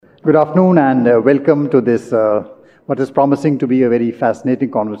Good afternoon and welcome to this, what is promising to be a very fascinating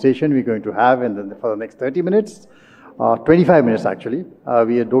conversation we're going to have for the next 30 minutes, 25 minutes actually.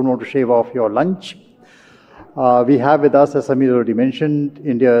 We don't want to shave off your lunch. We have with us, as Samir already mentioned,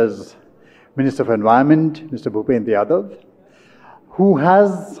 India's Minister of Environment, Mr. Bhupendra Yadav, who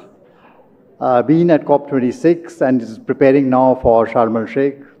has been at COP26 and is preparing now for Sharm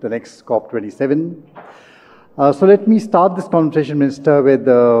el-Sheikh, the next COP27. So let me start this conversation, Minister, with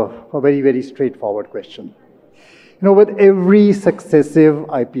a very, very straightforward question. You know, with every successive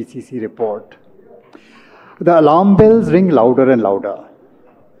IPCC report, the alarm bells ring louder and louder.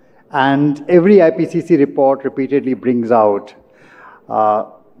 And every IPCC report repeatedly brings out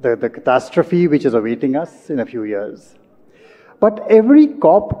the catastrophe which is awaiting us in a few years. But every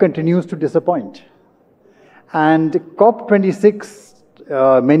COP continues to disappoint. And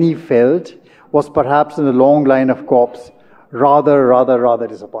COP26, many felt, was perhaps in a long line of COPs rather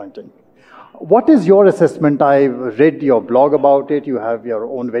disappointing. What is your assessment? I've read your blog about it. You have your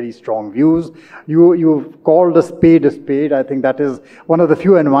own very strong views. You've called a spade a spade. I think that is one of the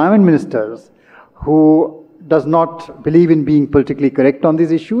few environment ministers who does not believe in being politically correct on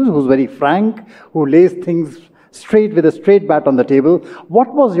these issues, who's very frank, who lays things straight with a straight bat on the table.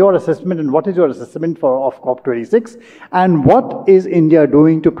 What was your assessment and what is your assessment of COP26? And what is India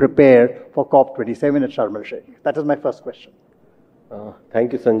doing to prepare for COP27 at Sharm el-Sheikh? That is my first question.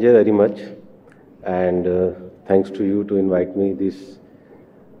 Thank you, Sanjay, very much. And thanks to you to invite me this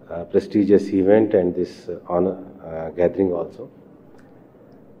prestigious event and this honor gathering also.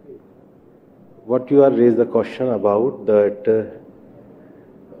 What you have raised the question about that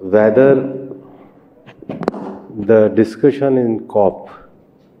whether the discussion in COP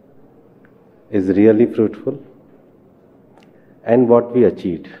is really fruitful and what we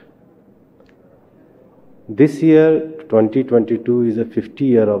achieved. This year, 2022, is a 50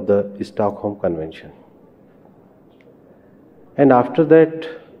 year of the Stockholm Convention. And after that,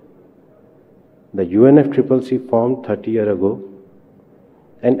 the UNFCCC formed 30 years ago.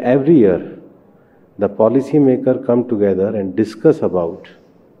 And every year, the policymakers come together and discuss about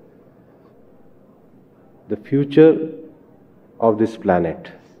the future of this planet.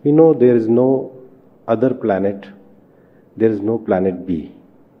 We know there is no other planet, there is no planet B.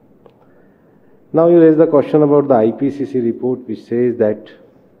 Now you raise the question about the IPCC report which says that,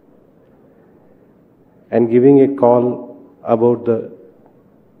 and giving a call about the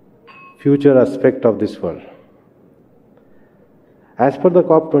future aspect of this world. As per the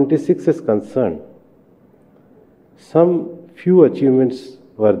COP26 is concerned, some few achievements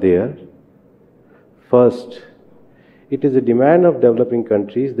were there. First, it is a demand of developing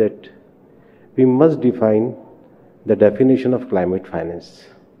countries that we must define the definition of climate finance.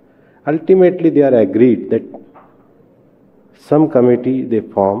 Ultimately, they are agreed that some committee they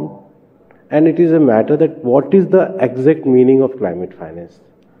formed, and it is a matter that what is the exact meaning of climate finance.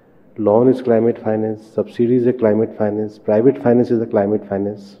 Loan is climate finance, subsidy is a climate finance, private finance is a climate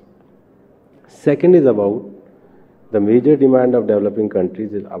finance. Second is about the major demand of developing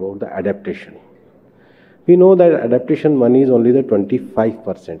countries is about the adaptation. We know that adaptation money is only the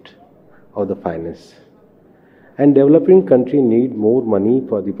 25% of the finance. And developing countries need more money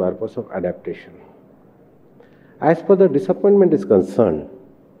for the purpose of adaptation. As per the disappointment is concerned,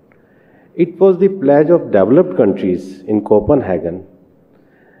 it was the pledge of developed countries in Copenhagen.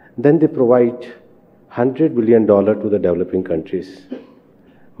 Then they provide $100 billion to the developing countries.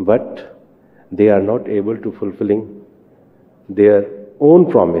 But they are not able to fulfilling their own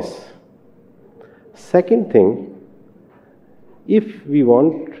promise. Second thing, if we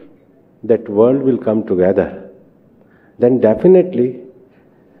want that world will come together, then definitely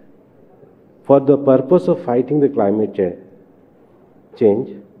for the purpose of fighting the climate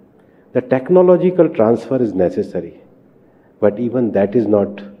change, the technological transfer is necessary. But even that is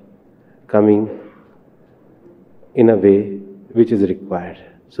not coming in a way which is required.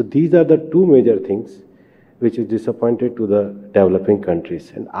 So these are the two major things which is disappointed to the developing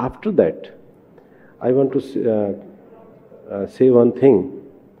countries. And after that, I want to say one thing,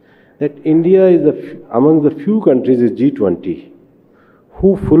 that India is among the few countries in G20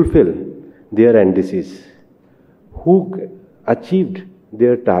 who fulfill their NDCs, who achieved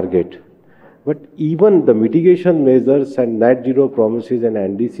their target. But even the mitigation measures and net zero promises and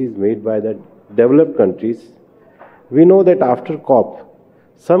NDCs made by the developed countries, we know that after COP,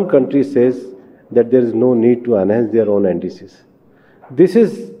 some countries says that there is no need to enhance their own NDCs. This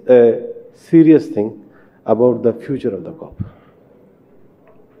is a serious thing about the future of the COP.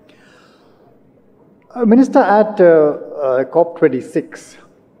 Minister, at COP26,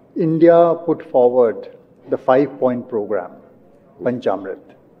 India put forward the 5-point program, Panchamrit.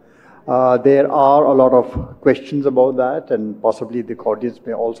 There are a lot of questions about that, and possibly the audience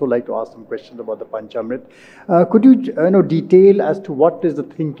may also like to ask some questions about the Panchamrit. Could you, detail as to what is the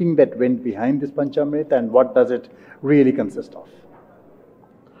thinking that went behind this Panchamrit and what does it really consist of?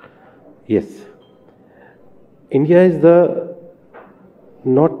 Yes. India is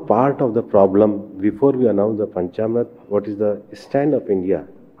not part of the problem. Before we announce the Panchamrit, what is the stand of India?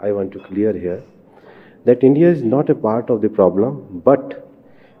 I want to clear here that India is not a part of the problem, but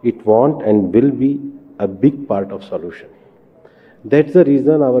it wants and will be a big part of solution. That's the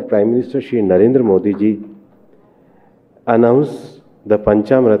reason our Prime Minister Shri Narendra Modi ji announced the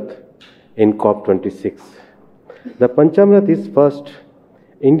Panchamrit in COP26. The Panchamrit is first,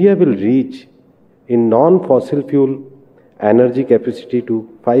 India will reach in non-fossil fuel energy capacity to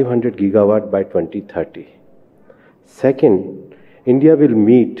 500 gigawatt by 2030. Second, India will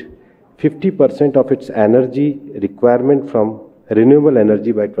meet 50% of its energy requirement from renewable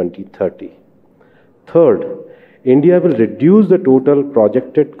energy by 2030. Third, India will reduce the total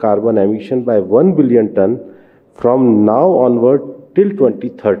projected carbon emission by 1 billion ton from now onward till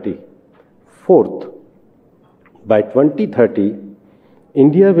 2030. Fourth, by 2030,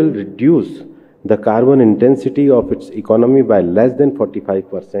 India will reduce the carbon intensity of its economy by less than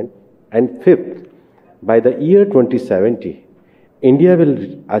 45%. And fifth, by the year 2070, India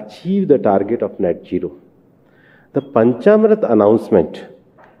will achieve the target of net zero. The Panchamrit announcement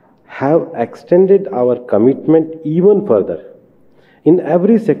have extended our commitment even further. In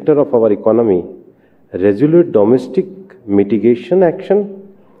every sector of our economy, resolute domestic mitigation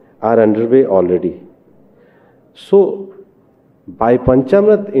action are underway already. So, by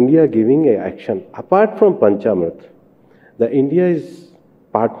Panchamrit, India giving a action. Apart from Panchamrit, the India is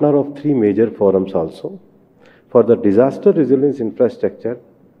partner of 3 major forums also. For the disaster resilience infrastructure,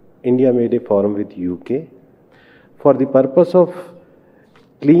 India made a forum with UK. For the purpose of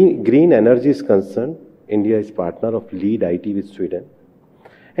green energy is concerned, India is partner of LEAD IT with Sweden.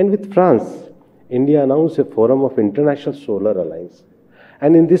 And with France, India announced a forum of International Solar Alliance.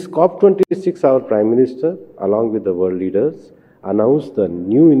 And in this COP26, our Prime Minister, along with the world leaders, announced the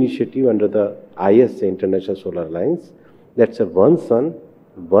new initiative under the ISA, International Solar Alliance. That's a one sun,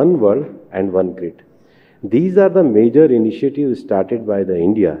 one world and one grid. These are the major initiatives started by the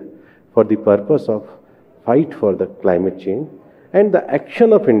India for the purpose of fight for the climate change and the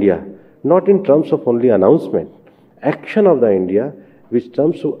action of India, not in terms of only announcement, action of the India which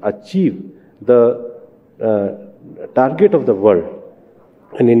comes to achieve the target of the world.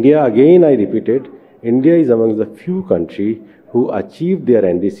 And India, again I repeated, India is among the few countries who achieved their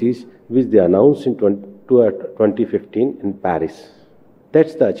NDCs which they announced in 2015 in Paris.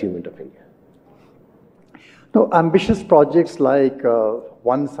 That's the achievement of India. Now, ambitious projects like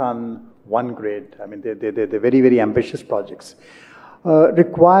One Sun, One Grid, I mean, they're very, very ambitious projects,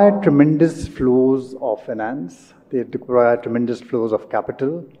 require tremendous flows of finance. They require tremendous flows of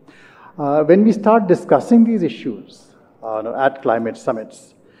capital. When we start discussing these issues at climate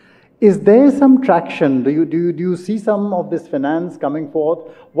summits, is there some traction? Do you see some of this finance coming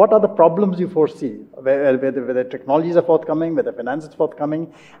forth? What are the problems you foresee? Whether technologies are forthcoming, whether finance is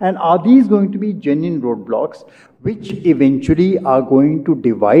forthcoming, and are these going to be genuine roadblocks which eventually are going to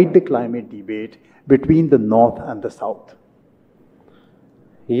divide the climate debate between the North and the South?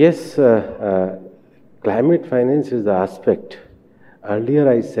 Yes, climate finance is the aspect. Earlier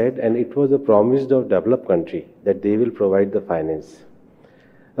I said, and it was a promise of developed country that they will provide the finance.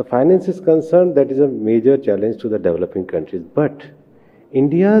 The finance is concerned, that is a major challenge to the developing countries. But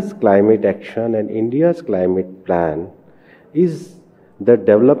India's climate action and India's climate plan is the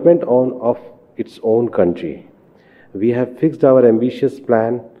development of its own country. We have fixed our ambitious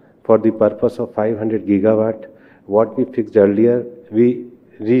plan for the purpose of 500 gigawatt. What we fixed earlier, we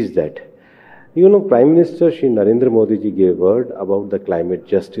reached that. You know, Prime Minister Shri Narendra Modi ji gave word about the climate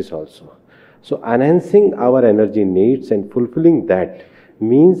justice also. So enhancing our energy needs and fulfilling that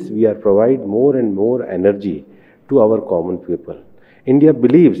means we are provide more and more energy to our common people. India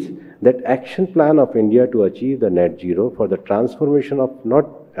believes that action plan of India to achieve the net zero for the transformation of not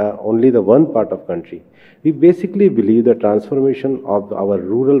only the one part of country. We basically believe the transformation of our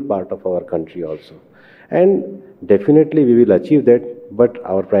rural part of our country also. And definitely we will achieve that, but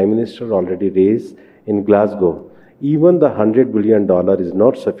our Prime Minister already raised in Glasgow. Even the $100 billion is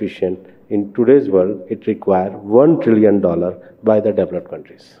not sufficient. In today's world, it requires $1 trillion by the developed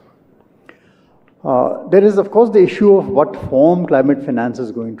countries. There is, of course, the issue of what form climate finance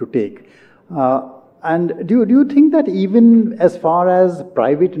is going to take. And do you think that even as far as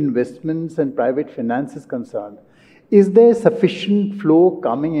private investments and private finance is concerned, is there sufficient flow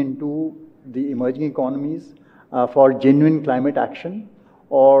coming into the emerging economies for genuine climate action?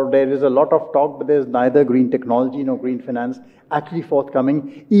 or there is a lot of talk, but there's neither green technology nor green finance actually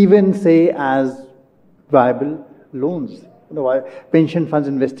forthcoming, even say as viable loans. Pension funds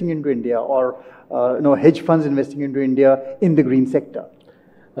investing into India, or hedge funds investing into India in the green sector.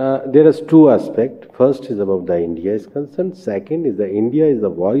 There is two aspects. First is about the India is concerned. Second is the India is the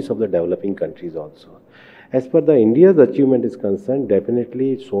voice of the developing countries also. As per the India's achievement is concerned,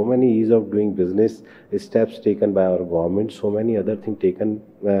 definitely so many ease of doing business steps taken by our government, so many other things taken,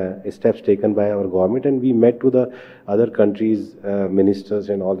 steps taken by our government, and we met to the other countries, ministers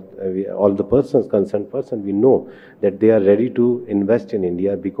and all the persons, concerned person, we know that they are ready to invest in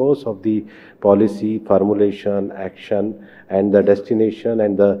India because of the policy, formulation, action, and the destination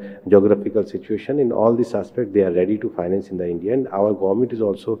and the geographical situation. In all these aspects, they are ready to finance in the India, and our government is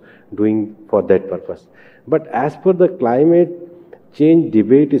also doing for that purpose. But as per the climate change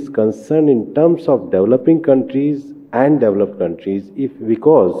debate is concerned in terms of developing countries and developed countries,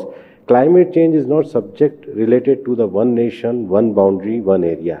 because climate change is not subject related to the one nation, one boundary, one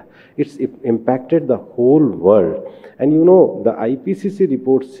area. It's impacted the whole world. And the IPCC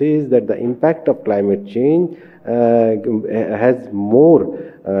report says that the impact of climate change has more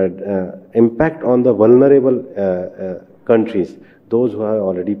impact on the vulnerable countries, those who are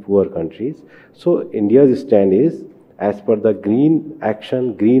already poor countries. So India's stand is, as per the green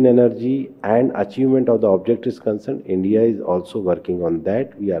action, green energy and achievement of the object is concerned, India is also working on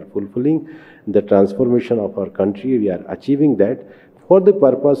that. We are fulfilling the transformation of our country. We are achieving that for the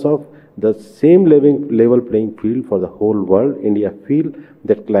purpose of the same level playing field for the whole world. India feel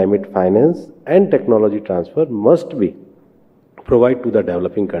that climate finance and technology transfer must be provide to the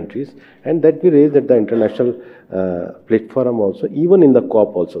developing countries, and that we raised at the international platform also, even in the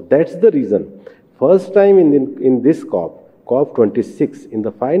COP also. That's the reason. First time in this COP26, in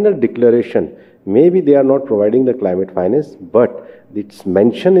the final declaration, maybe they are not providing the climate finance, but it's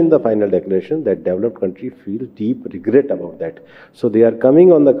mentioned in the final declaration that developed countries feel deep regret about that. So they are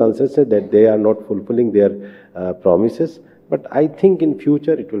coming on the consensus that they are not fulfilling their promises, but I think in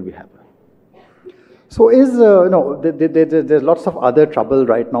future it will be happen. So there's lots of other trouble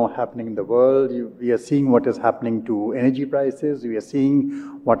right now happening in the world. We are seeing what is happening to energy prices. We are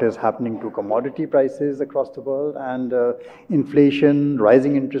seeing what is happening to commodity prices across the world. And inflation,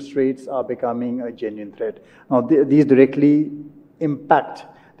 rising interest rates are becoming a genuine threat. Now, these directly impact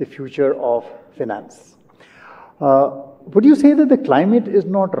the future of finance. Would you say that the climate is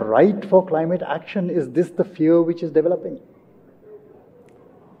not right for climate action? Is this the fear which is developing?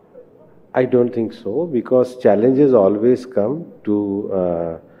 I don't think so, because challenges always come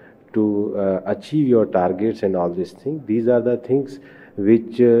to achieve your targets and all these things. These are the things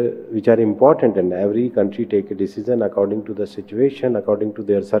which are important, and every country take a decision according to the situation, according to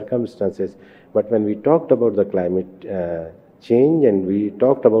their circumstances. But when we talked about the climate change and we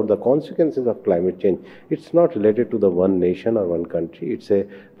talked about the consequences of climate change, it's not related to the one nation or one country. It's a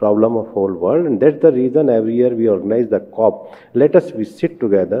problem of whole world, and that's the reason every year we organize the COP. We sit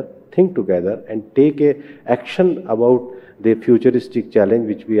together, think together, and take a action about the futuristic challenge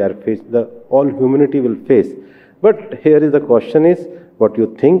which we are facing, all humanity will face. But here is the question is, what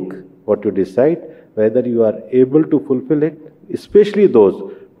you think, what you decide, whether you are able to fulfill it, especially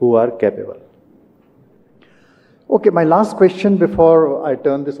those who are capable. Okay, my last question before I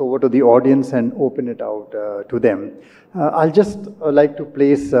turn this over to the audience and open it out to them. I'll just like to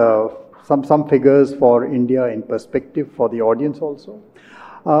place some figures for India in perspective for the audience also.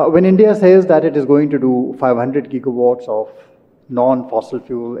 When India says that it is going to do 500 gigawatts of non-fossil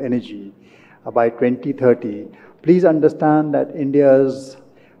fuel energy by 2030, please understand that India's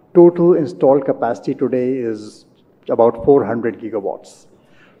total installed capacity today is about 400 gigawatts.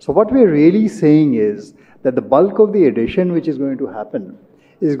 So what we're really saying is that the bulk of the addition which is going to happen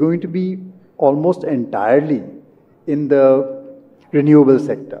is going to be almost entirely in the renewable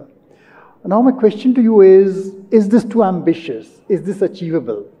sector. Now my question to you is this too ambitious? Is this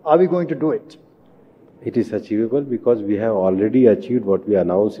achievable? Are we going to do it? It is achievable because we have already achieved what we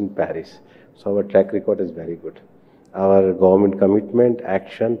announced in Paris. So our track record is very good. Our government commitment,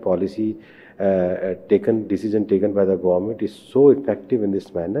 action, policy, decision taken by the government is so effective in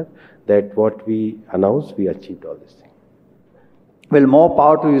this manner that what we announced, we achieved all this thing. Well, more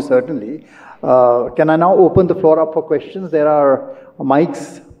power to you, certainly. Can I now open the floor up for questions? There are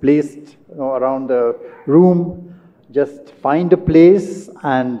mics placed around the room. Just find a place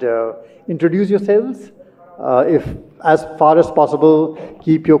and introduce yourselves. If, as far as possible,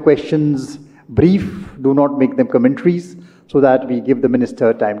 keep your questions brief. Do not make them commentaries so that we give the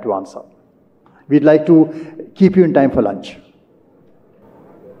minister time to answer. We'd like to keep you in time for lunch.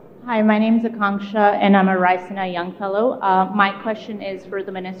 Hi, my name is Akanksha, and I'm a Raisina Young Fellow. My question is for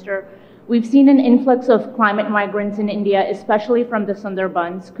the Minister. We've seen an influx of climate migrants in India, especially from the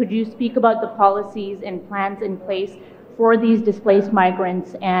Sundarbans. Could you speak about the policies and plans in place for these displaced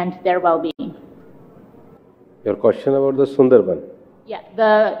migrants and their well-being? Your question about the Sundarban? Yeah,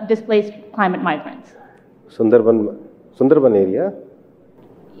 the displaced climate migrants. Sundarban area?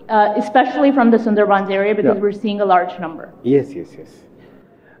 Especially from the Sundarbans area, because we're seeing a large number. Yes.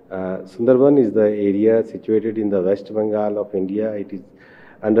 Sundarban is the area situated in the West Bengal of India. It is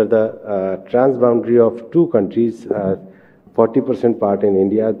under the transboundary of two countries, 40% part in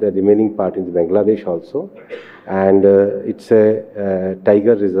India, the remaining part in Bangladesh also. And it's a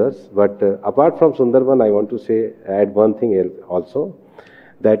tiger reserve. But apart from Sundarban, I want to add one thing else also,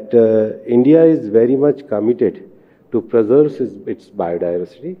 that India is very much committed to preserve its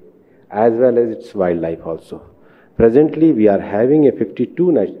biodiversity as well as its wildlife also. Presently, we are having a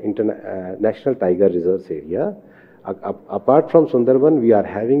 52 national tiger reserves area. Apart from Sundarban, we are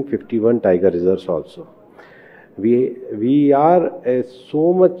having 51 tiger reserves also. We are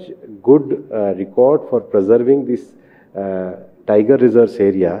so much good record for preserving this tiger reserves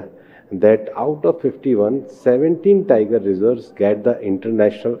area that out of 51, 17 tiger reserves get the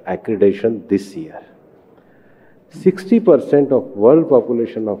international accreditation this year. 60% of world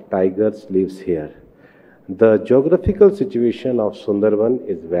population of tigers lives here. The geographical situation of Sundarban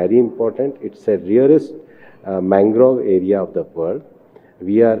is very important. It's the rarest mangrove area of the world.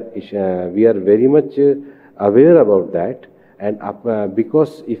 We are very much aware about that, and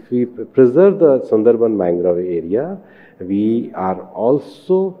because if we preserve the Sundarban mangrove area, we are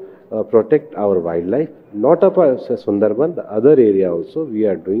also protect our wildlife. Not about Sundarban, the other area also we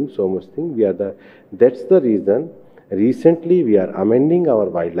are doing so much thing. That's the reason. Recently, we are amending our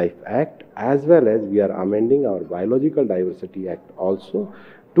Wildlife Act as well as we are amending our Biological Diversity Act also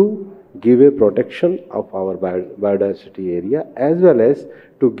to give a protection of our biodiversity area as well as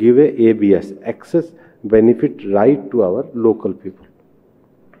to give a ABS, access benefit right to our local people.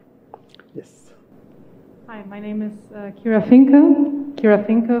 Yes. Hi, my name is Kira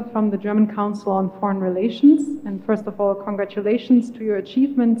Finke from the German Council on Foreign Relations. And first of all, congratulations to your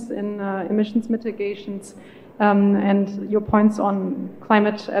achievements in emissions mitigations. And your points on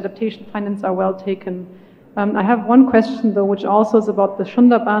climate adaptation finance are well taken. I have one question, though, which also is about the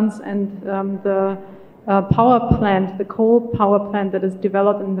Sundarbans and the power plant, the coal power plant that is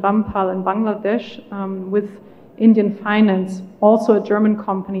developed in Rampal in Bangladesh with Indian finance. Also, a German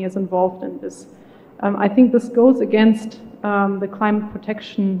company is involved in this. I think this goes against the climate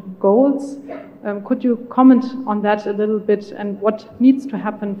protection goals. Could you comment on that a little bit and what needs to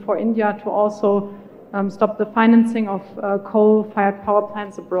happen for India to also stop the financing of coal-fired power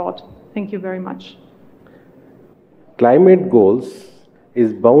plants abroad? Thank you very much. Climate goals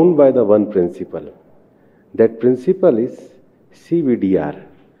is bound by the one principle. That principle is CBDR,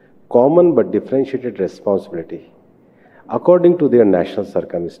 common but differentiated responsibility, according to their national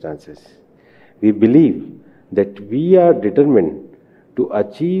circumstances. We believe that we are determined to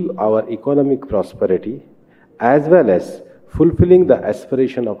achieve our economic prosperity as well as fulfilling the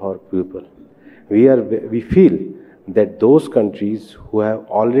aspiration of our people. We feel that those countries who have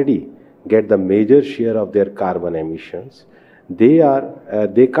already get the major share of their carbon emissions, they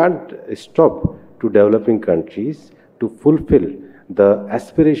can't stop to developing countries to fulfill the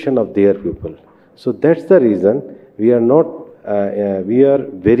aspiration of their people. So that's the reason we are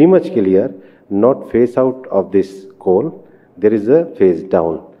very much clear not phase out of this coal. There is a phase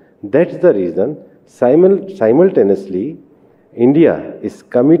down. That's the reason simultaneously India is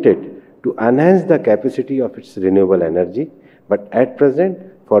committed to enhance the capacity of its renewable energy, but at present,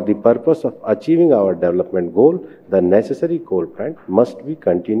 for the purpose of achieving our development goal, the necessary coal plant must be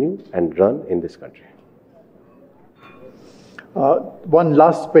continued and run in this country. One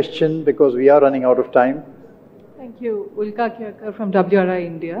last question because we are running out of time. Thank you. Ulka Kyakar from WRI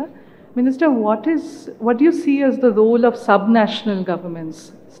India. Minister, what do you see as the role of subnational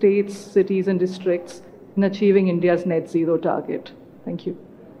governments, states, cities and districts in achieving India's net zero target? Thank you.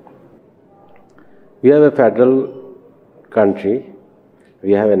 We have a federal country,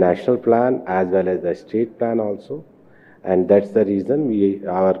 we have a national plan as well as a state plan also, and that's the reason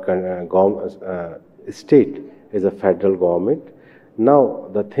our state is a federal government. Now,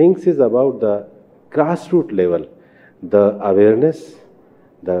 the things is about the grassroots level, the awareness,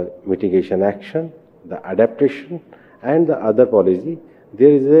 the mitigation action, the adaptation, and the other policy.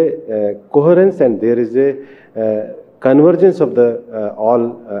 There is a coherence and there is a convergence of the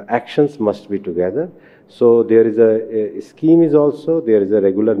all actions must be together. So there is a scheme is also, there is a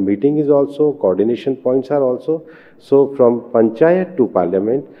regular meeting is also, coordination points are also. So from panchayat to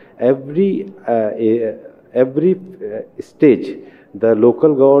parliament, every stage, the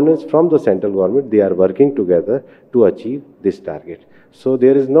local governance from the central government, they are working together to achieve this target. So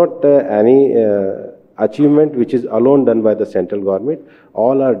there is not any achievement which is alone done by the central government.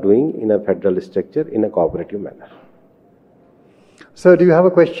 All are doing in a federal structure in a cooperative manner. Sir, do you have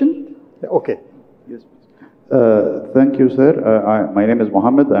a question? Okay. Yes. Thank you, sir. My name is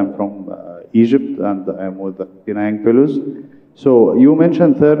Mohammed. I'm from Egypt, and I'm with the Young Fellows. So you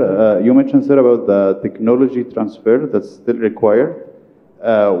mentioned, sir, about the technology transfer that's still required.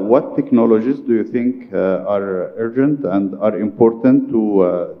 What technologies do you think are urgent and are important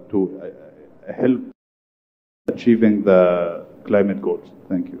to help achieving the climate goals?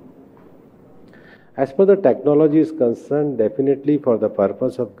 Thank you. As per the technology is concerned, definitely for the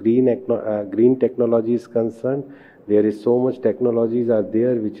purpose of green technology is concerned, there is so much technologies are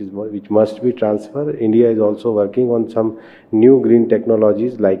there which must be transferred. India is also working on some new green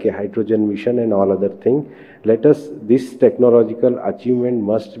technologies like a hydrogen mission and all other things. This technological achievement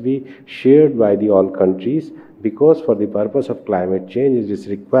must be shared by the all countries, because for the purpose of climate change it is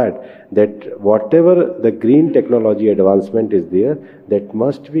required that whatever the green technology advancement is there, that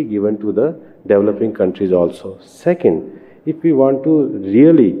must be given to the developing countries also. Second, if we want to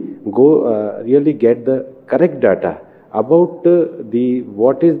really get the correct data about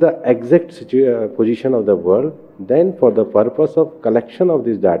what is the exact position of the world, then for the purpose of collection of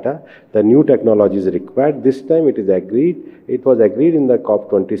this data, the new technology is required. This time it was agreed in the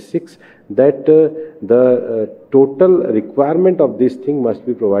COP26 that the total requirement of this thing must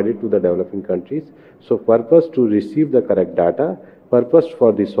be provided to the developing countries. So purpose to receive the correct data, purpose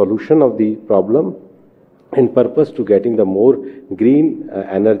for the solution of the problem, and purpose to getting the more green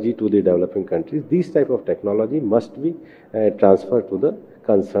energy to the developing countries. These type of technology must be transferred to the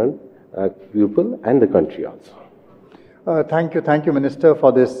concerned people and the country also. Thank you, Minister,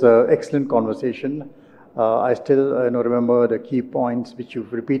 for this excellent conversation. I still remember the key points which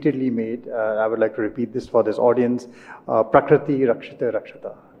you've repeatedly made. I would like to repeat this for this audience. Prakriti Rakshita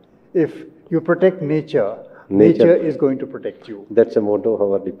Rakshata. If you protect nature is going to protect you. That's the motto of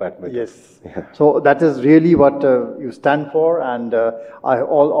our department. Yes. Yeah. So that is really what you stand for, and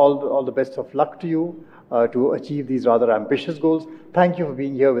all the best of luck to you to achieve these rather ambitious goals. Thank you for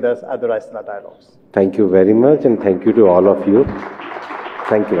being here with us at the Raisina Dialogues. Thank you very much, and thank you to all of you.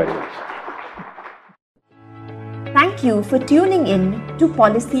 Thank you very much. Thank you for tuning in to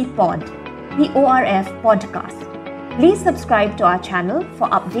Policy Pod, the ORF podcast. Please subscribe to our channel for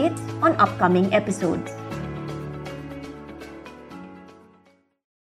updates on upcoming episodes.